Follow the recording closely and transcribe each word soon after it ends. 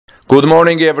Good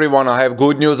morning, everyone. I have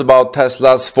good news about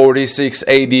Tesla's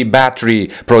 4680 battery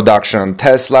production.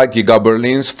 Tesla Giga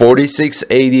Berlin's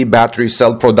 4680 battery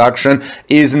cell production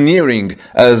is nearing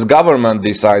as government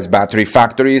decides battery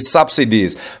factory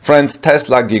subsidies. Friends,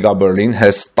 Tesla Giga Berlin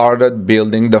has started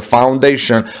building the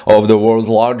foundation of the world's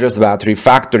largest battery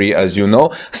factory, as you know,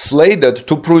 slated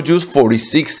to produce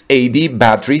 4680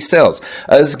 battery cells.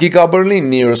 As Giga Berlin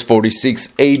nears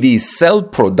 4680 cell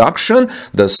production,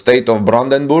 the state of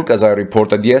Brandenburg, as I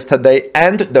reported yesterday,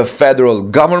 and the federal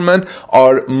government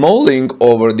are mulling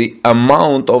over the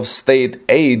amount of state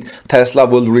aid Tesla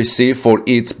will receive for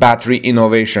its battery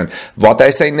innovation. What I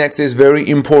say next is very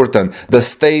important. The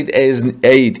state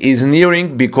aid is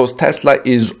nearing because Tesla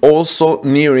is also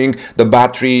nearing the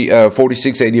battery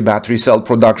 4680 battery cell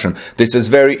production. This is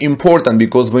very important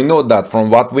because we know that from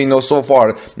what we know so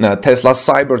far, Tesla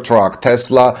Cybertruck,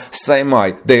 Tesla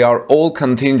Semi, they are all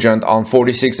contingent on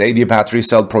 4680 battery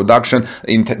cell production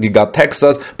in Giga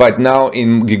Texas, but now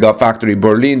in Gigafactory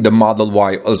Berlin, the Model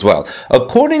Y as well.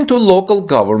 According to local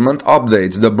government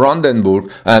updates, the Brandenburg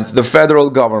and the federal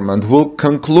government will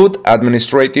conclude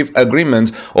administrative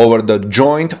agreements over the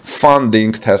joint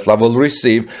funding Tesla will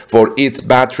receive for its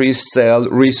battery cell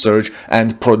research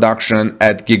and production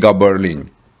at Giga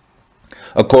Berlin.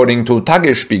 According to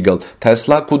Tagesspiegel,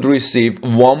 Tesla could receive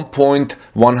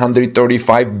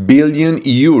 1.135 billion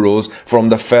euros from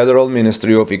the Federal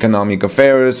Ministry of Economic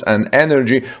Affairs and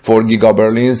Energy for Giga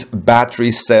Berlin's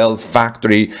battery cell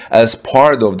factory as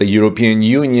part of the European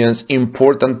Union's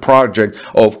important project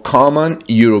of common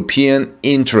European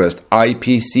interest,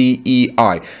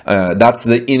 IPCEI. That's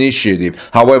the initiative.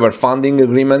 However, funding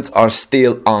agreements are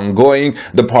still ongoing.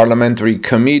 The Parliamentary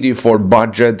Committee for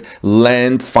Budget,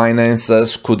 Land, Finances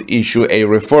could issue a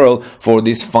referral for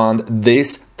this fund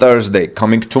this Thursday,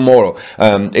 coming tomorrow.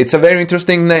 It's a very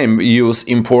interesting name, use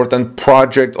important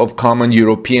project of common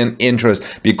European interest,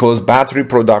 because battery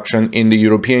production in the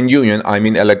European Union, I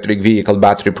mean electric vehicle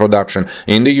battery production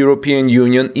in the European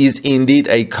Union, is indeed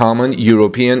a common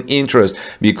European interest,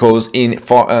 because in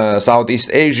Southeast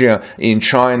Asia, in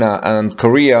China and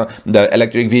Korea, the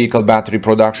electric vehicle battery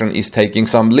production is taking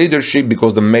some leadership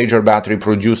because the major battery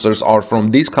producers are from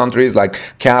these countries like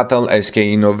CATL, SK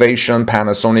Innovation,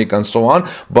 Panasonic and so on.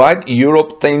 But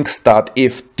Europe thinks that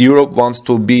if Europe wants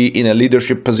to be in a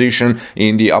leadership position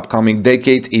in the upcoming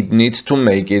decade, it needs to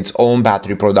make its own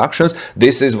battery productions.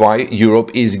 This is why Europe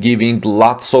is giving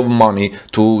lots of money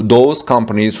to those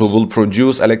companies who will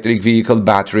produce electric vehicle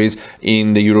batteries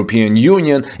in the European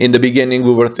Union. In the beginning,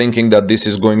 we were thinking that this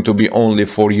is going to be only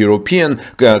for European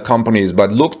companies,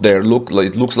 but look there,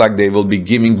 it looks like they will be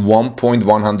giving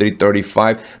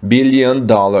 1.135 billion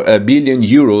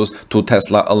euros to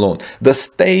Tesla alone. The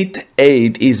state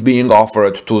aid is being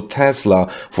offered to Tesla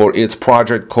for its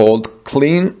project called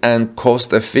Clean and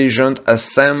Cost-Efficient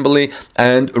Assembly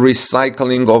and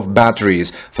Recycling of Batteries,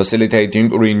 facilitating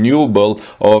renewable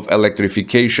of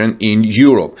electrification in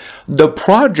Europe. The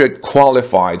project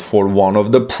qualified for one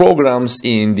of the programs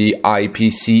in the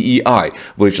IPCEI,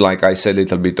 which, like I said a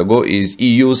little bit ago, is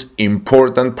EU's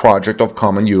important project of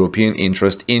common European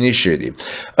interest initiative.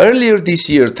 Earlier this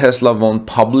year, Tesla won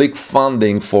public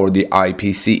funding for the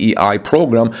IPCEI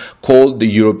program called the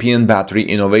European Battery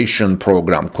Innovation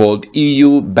Program, called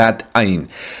EU BAT-1.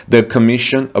 The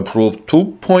Commission approved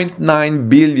 2.9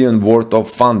 billion worth of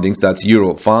fundings, that's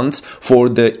euro funds, for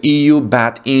the EU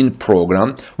BAT-1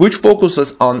 program, which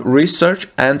focuses on research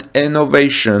and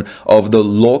innovation of the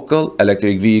local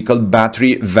electric vehicle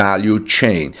battery value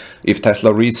chain. If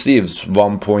Tesla receives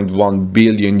 1.1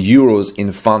 billion euros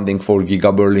in funding for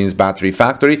Giga Berlin's battery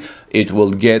factory, it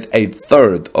will get a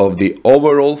third of the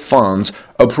overall funds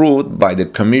approved by the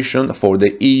Commission for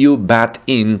the EU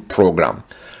BAT-1 program.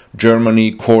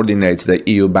 Germany coordinates the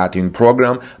EU BAT-1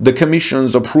 program. The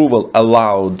Commission's approval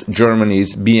allowed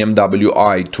Germany's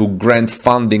BMW to grant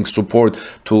funding support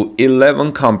to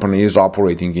 11 companies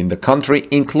operating in the country,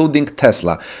 including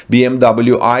Tesla.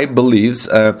 BMW believes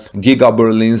Giga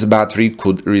Berlin's battery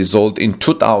could result in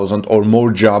 2,000 or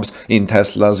more jobs in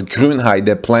Tesla's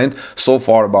Grünheide plant. So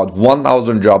far, about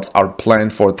 1,000 jobs are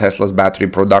planned for Tesla's battery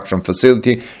production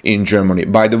facility in Germany.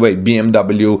 By the way,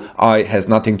 BMW has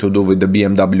nothing to do with the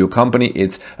BMW company.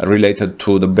 It's related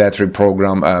to the battery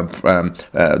program,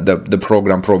 the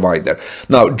program provider.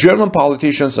 Now, German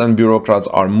politicians and bureaucrats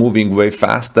are moving way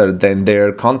faster better than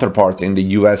their counterparts in the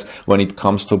US when it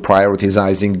comes to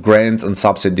prioritizing grants and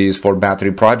subsidies for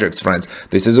battery projects, friends.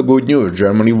 This is a good news.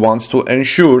 Germany wants to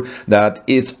ensure that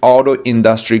its auto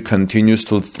industry continues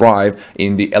to thrive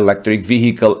in the electric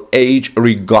vehicle age,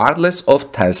 regardless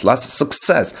of Tesla's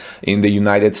success. In the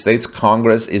United States,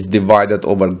 Congress is divided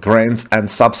over grants and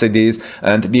subsidies,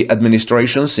 and the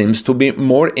administration seems to be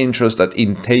more interested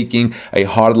in taking a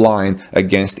hard line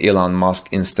against Elon Musk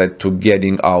instead to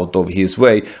getting out of his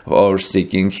way or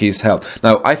seeking his help.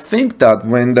 Now, I think that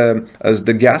when as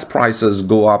the gas prices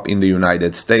go up in the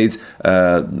United States,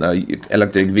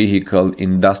 electric vehicle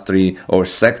industry or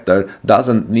sector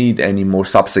doesn't need any more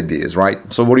subsidies,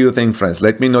 right? So what do you think, friends?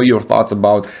 Let me know your thoughts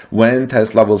about when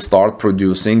Tesla will start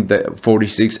producing the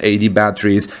 4680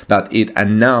 batteries that it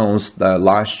announced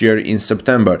last year in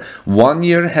September. 1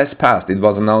 year has passed. It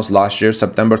was announced last year,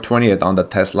 September 20th, on the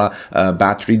Tesla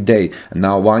battery day.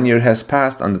 Now 1 year has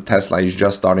passed and the Tesla is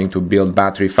just starting to build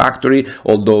battery factory.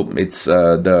 Although it's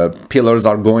the pillars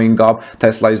are going up,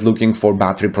 Tesla is looking for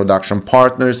battery production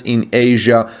partners in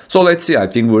Asia. So let's see. I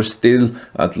think we're still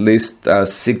at least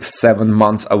 6-7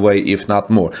 months away, if not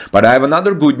more. But I have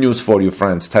another good news for you,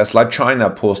 friends. Tesla China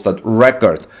posted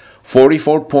record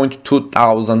 44.2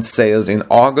 thousand sales in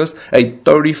August, a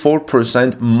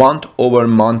 34%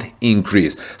 month-over-month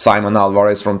increase. Simon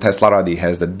Alvarez from Tesla Ready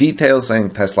has the details,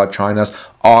 saying Tesla China's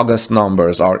August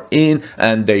numbers are in,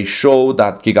 and they show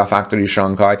that Gigafactory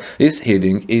Shanghai is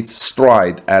hitting its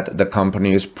stride at the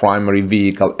company's primary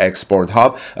vehicle export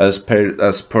hub, as per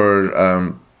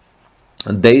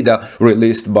data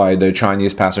released by the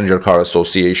Chinese Passenger Car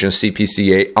Association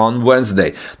 (CPCA) on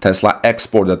Wednesday. Tesla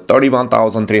exported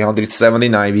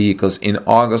 31,379 vehicles in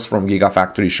August from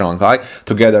Gigafactory Shanghai.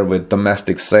 Together with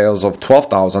domestic sales of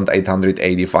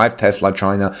 12,885, Tesla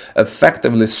China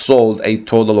effectively sold a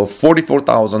total of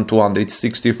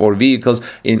 44,264 vehicles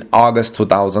in August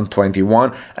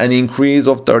 2021, an increase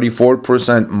of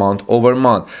 34%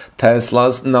 month-over-month.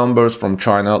 Tesla's numbers from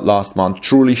China last month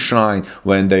truly shine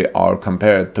when they are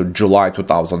compared to July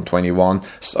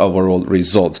 2021's overall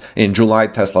results. In July,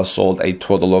 Tesla sold a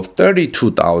total of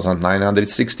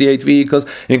 32,968 vehicles,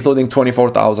 including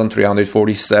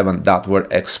 24,347 that were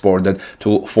exported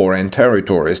to foreign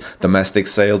territories. Domestic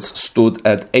sales stood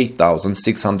at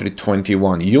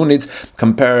 8,621 units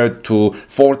compared to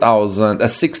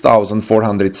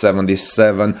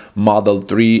 6,477 Model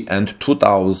 3 and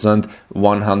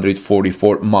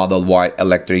 2,144 Model Y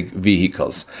electric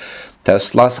vehicles.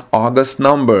 Tesla's August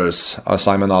numbers,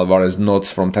 Simon Alvarez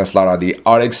notes from Tesla Ready,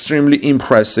 are extremely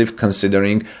impressive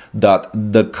considering that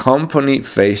the company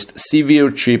faced severe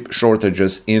chip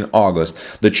shortages in August.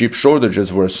 The chip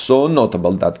shortages were so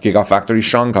notable that Gigafactory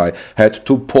Shanghai had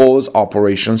to pause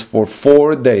operations for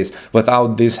 4 days.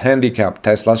 Without this handicap,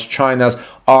 Tesla's China's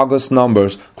August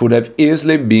numbers could have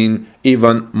easily been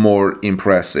even more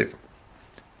impressive.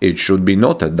 It should be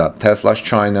noted that Tesla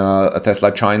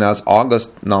China's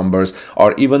August numbers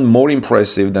are even more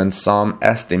impressive than some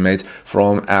estimates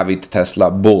from avid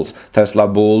Tesla bulls. Tesla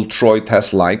bull Troy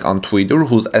Teslike on Twitter,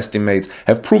 whose estimates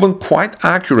have proven quite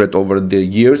accurate over the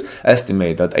years,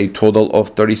 estimated a total of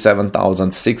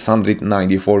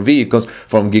 37,694 vehicles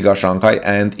from Giga Shanghai,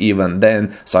 and even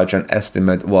then, such an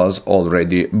estimate was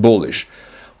already bullish.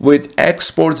 With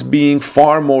exports being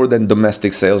far more than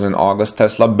domestic sales in August,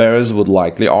 Tesla bears would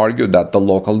likely argue that the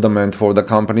local demand for the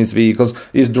company's vehicles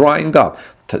is drying up.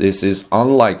 This is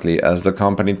unlikely as the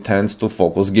company tends to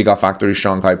focus Gigafactory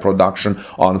Shanghai production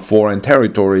on foreign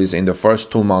territories in the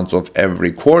first 2 months of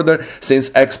every quarter,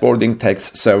 since exporting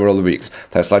takes several weeks.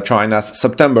 Tesla China's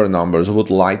September numbers would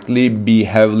likely be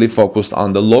heavily focused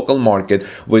on the local market,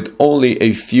 with only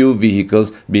a few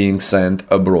vehicles being sent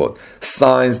abroad.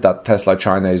 Signs that Tesla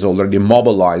China is already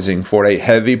mobilizing for a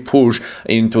heavy push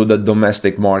into the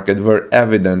domestic market were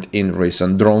evident in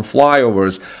recent drone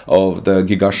flyovers of the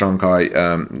Giga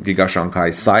Shanghai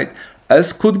site,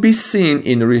 as could be seen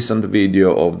in recent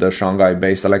video of the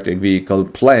Shanghai-based electric vehicle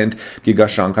plant. Giga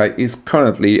Shanghai is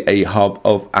currently a hub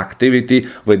of activity,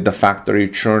 with the factory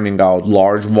churning out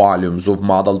large volumes of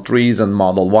Model 3s and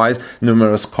Model Ys.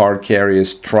 Numerous car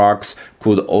carriers trucks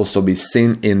could also be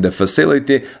seen in the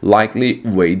facility, likely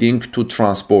waiting to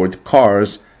transport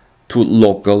cars to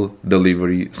local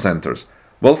delivery centers.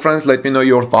 Well, friends, let me know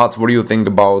your thoughts. What do you think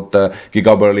about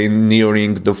Giga Berlin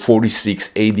nearing the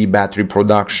 4680 battery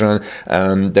production?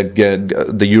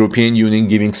 The European Union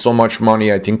giving so much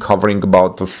money, I think covering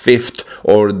about the fifth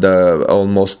or the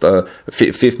almost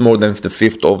fifth, more than the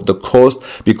fifth of the cost,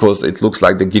 because it looks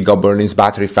like the Giga Berlin's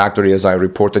battery factory, as I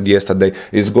reported yesterday,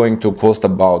 is going to cost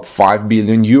about 5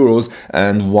 billion euros,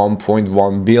 and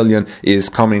 1.1 billion is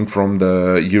coming from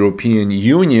the European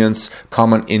Union's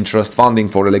common interest funding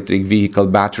for electric vehicle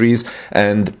batteries.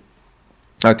 And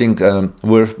I think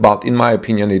we're about, in my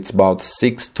opinion, it's about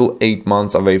 6 to 8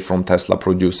 months away from Tesla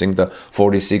producing the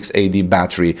 4680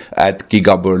 battery at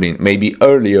Giga Berlin. Maybe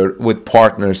earlier with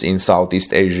partners in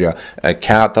Southeast Asia,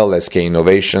 CATL, SK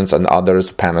Innovations, and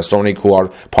others, Panasonic,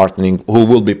 who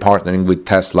will be partnering with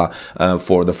Tesla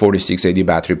for the 4680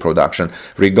 battery production.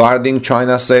 Regarding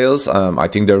China sales, I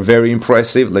think they're very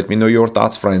impressive. Let me know your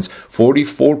thoughts, friends.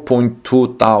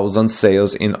 44.2 thousand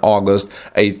sales in August,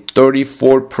 a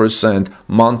 34%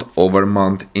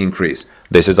 month-over-month increase.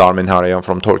 This is Armin Harayan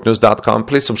from TorqueNews.com.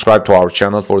 Please subscribe to our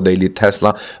channel for daily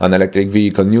Tesla and electric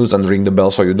vehicle news, and ring the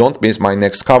bell so you don't miss my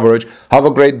next coverage. Have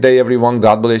a great day, everyone.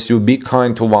 God bless you. Be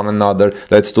kind to one another.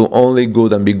 Let's do only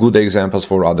good and be good examples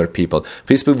for other people.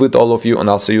 Peace be with all of you, and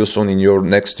I'll see you soon in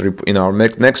our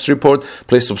next report.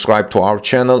 Please subscribe to our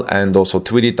channel and also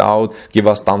tweet it out. Give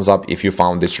us thumbs up if you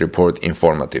found this report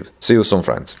informative. See you soon,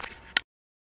 friends.